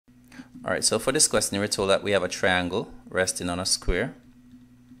Alright, so for this question we're told that we have a triangle resting on a square,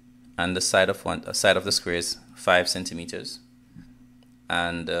 and the side of the square is 5 centimeters,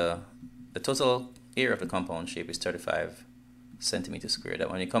 and the total area of the compound shape is 35 centimeters squared. That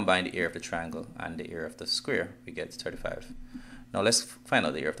when you combine the area of the triangle and the area of the square, we get 35. Now let's find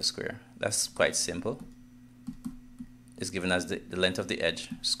out the area of the square. That's quite simple. It's given as the length of the edge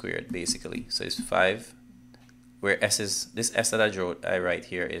squared, basically. So it's 5, where S is, this S that I write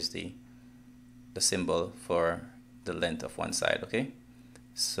here is the symbol for the length of one side, okay?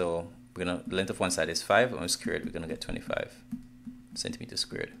 So the length of one side is 5, and we square it, we're gonna get 25 centimeters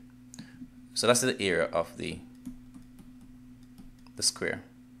squared. So that's the area of the square.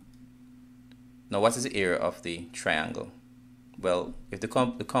 Now what is the area of the triangle? Well, if the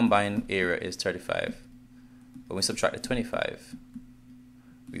combined area is 35, when we subtract the 25,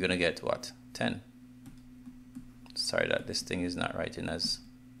 we're gonna get what? 10. Sorry that this thing is not writing as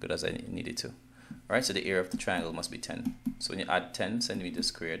good as I needed to. Alright, so the area of the triangle must be 10. So when you add 10 centimeters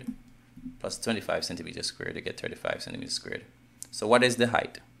squared plus 25 centimeters squared, you get 35 centimeters squared. So what is the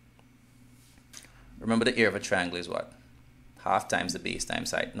height? Remember, the area of a triangle is what? Half times the base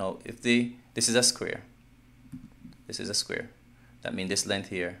times height. Now, if this is a square, this is a square, that means this length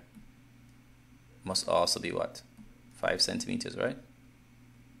here must also be what? 5 centimeters, right?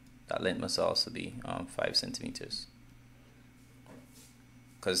 That length must also be 5 centimeters.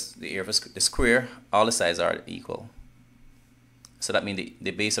 Because the area of the square, all the sides are equal. So that means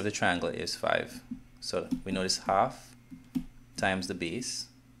the base of the triangle is 5. So we know this half times the base,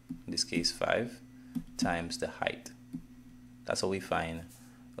 in this case 5, times the height. That's how we find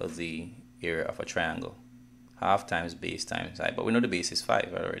the area of a triangle. Half times base times height. But we know the base is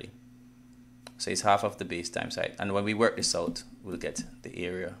 5 already. So it's half of the base times height. And when we work this out, we'll get the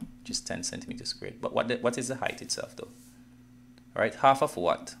area, which is 10 centimeters squared. But what is the height itself though? Alright, half of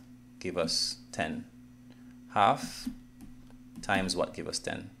what give us 10? Half times what give us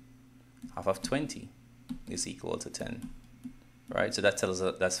 10? Half of 20 is equal to 10. Right, so that tells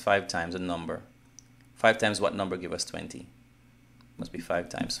us that's 5 times a number. 5 times what number give us 20? Must be 5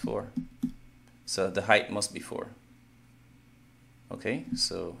 times 4. So the height must be 4. Okay,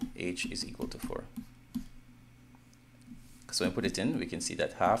 so h is equal to 4. So when we put it in, we can see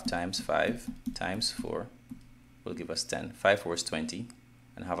that half times 5 times 4 will give us 10. 5 4 is 20,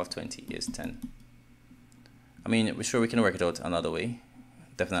 and half of 20 is 10. I mean, we're sure we can work it out another way,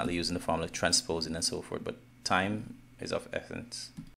 definitely using the formula transposing and so forth, but time is of essence.